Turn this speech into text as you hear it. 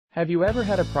Have you ever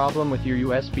had a problem with your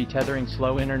USB tethering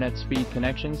slow internet speed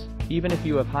connections, even if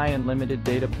you have high unlimited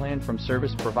data plan from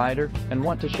service provider, and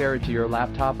want to share it to your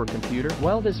laptop or computer?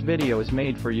 Well, this video is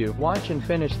made for you. Watch and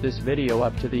finish this video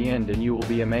up to the end and you will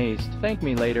be amazed. Thank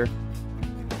me later.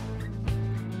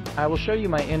 I will show you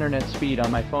my internet speed on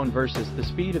my phone versus the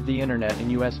speed of the internet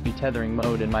in USB tethering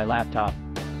mode in my laptop.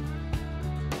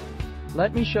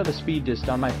 Let me show the speed dist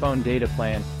on my phone data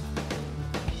plan.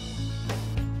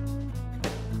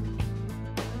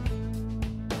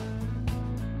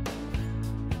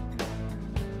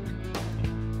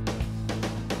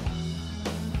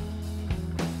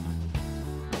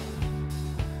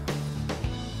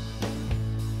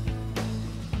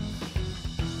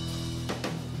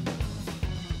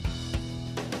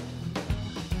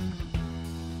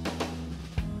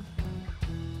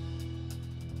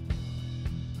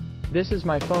 This is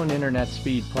my phone internet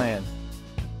speed plan.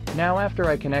 Now after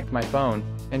I connect my phone,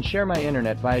 and share my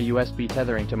internet via USB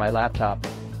tethering to my laptop.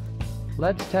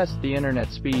 Let's test the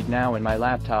internet speed now in my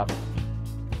laptop.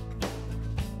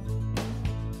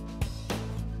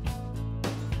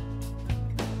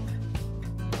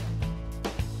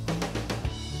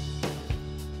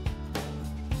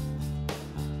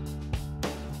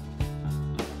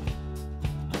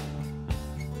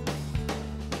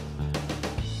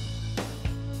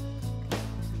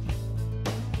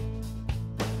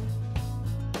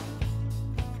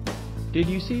 Did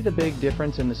you see the big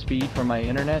difference in the speed from my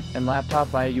internet and laptop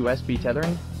via USB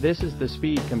tethering? This is the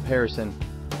speed comparison.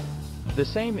 The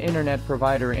same internet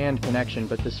provider and connection,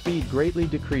 but the speed greatly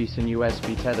decrease in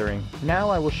USB tethering. Now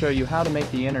I will show you how to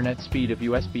make the internet speed of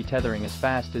USB tethering as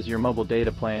fast as your mobile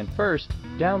data plan. First,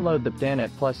 download the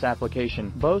Danet Plus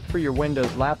application, both for your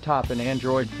Windows laptop and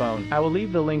Android phone. I will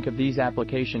leave the link of these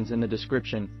applications in the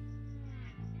description.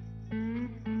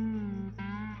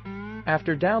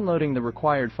 After downloading the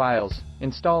required files,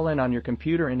 install it on your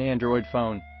computer and Android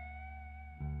phone.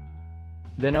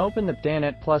 Then open the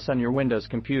Danet Plus on your Windows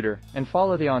computer, and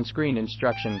follow the on-screen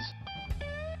instructions.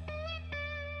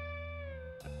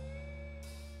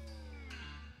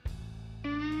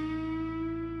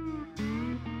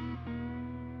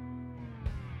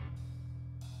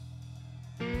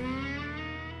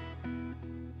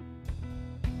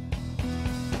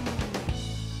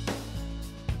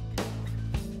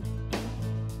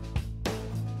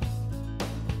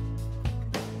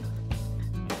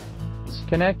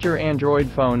 Connect your Android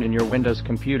phone and your Windows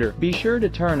computer. Be sure to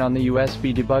turn on the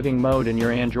USB debugging mode in your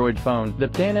Android phone. The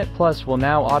Danet Plus will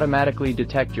now automatically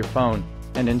detect your phone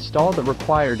and install the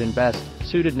required and best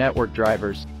suited network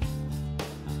drivers.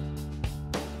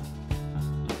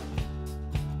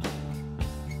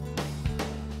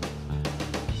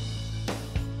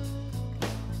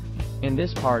 In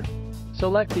this part,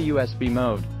 select the USB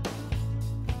mode.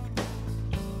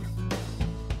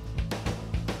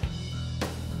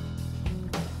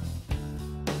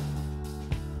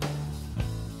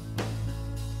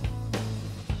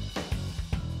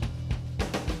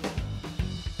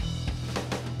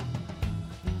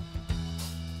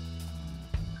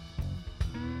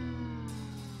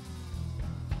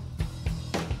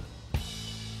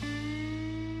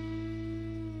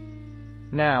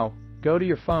 Now, go to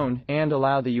your phone and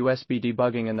allow the USB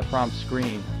debugging in the prompt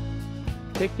screen.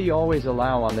 Pick the Always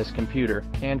Allow on this computer,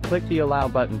 and click the Allow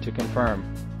button to confirm.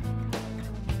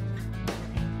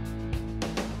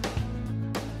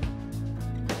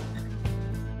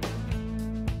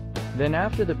 Then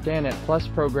after the Danet Plus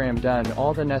program done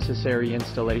all the necessary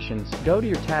installations, go to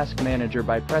your Task Manager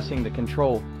by pressing the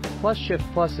Ctrl plus Shift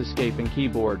plus Escape in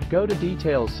keyboard. Go to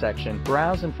Details section,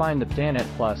 browse and find the Danet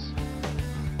Plus.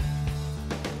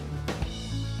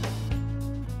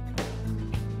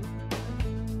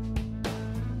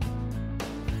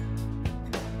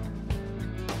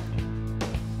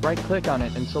 Right-click on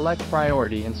it and select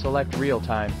Priority and select Real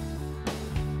Time.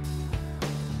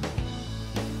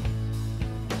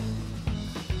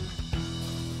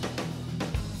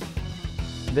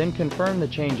 Then confirm the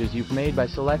changes you've made by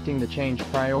selecting the Change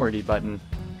Priority button.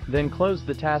 Then close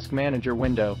the Task Manager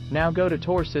window. Now go to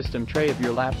Tor System Tray of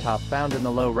your laptop found in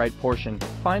the low right portion.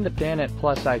 Find the Danet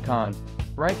Plus icon.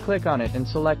 Right-click on it and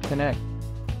select Connect.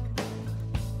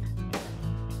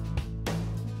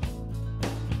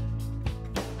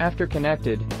 After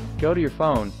connected, go to your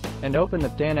phone, and open the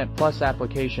Danet Plus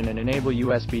application and enable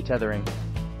USB tethering.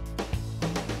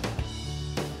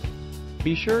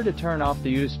 Be sure to turn off the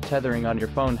use tethering on your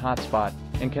phone hotspot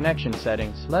and connection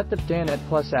settings. Let the Danet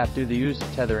Plus app do the use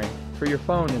tethering for your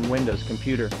phone and Windows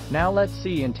computer. Now let's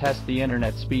see and test the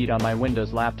internet speed on my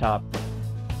Windows laptop.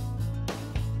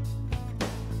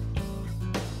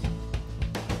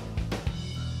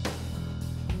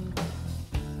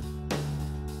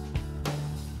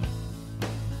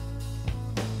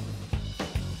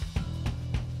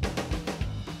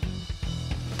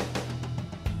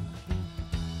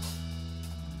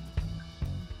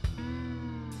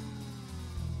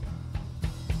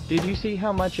 Did you see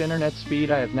how much internet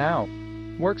speed I have now?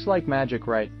 Works like magic,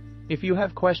 right? If you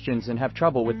have questions and have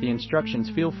trouble with the instructions,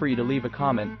 feel free to leave a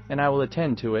comment, and I will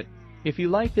attend to it. If you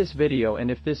like this video and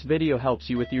if this video helps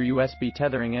you with your USB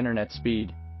tethering internet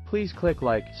speed, please click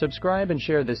like, subscribe and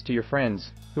share this to your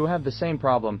friends who have the same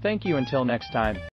problem. Thank you until next time.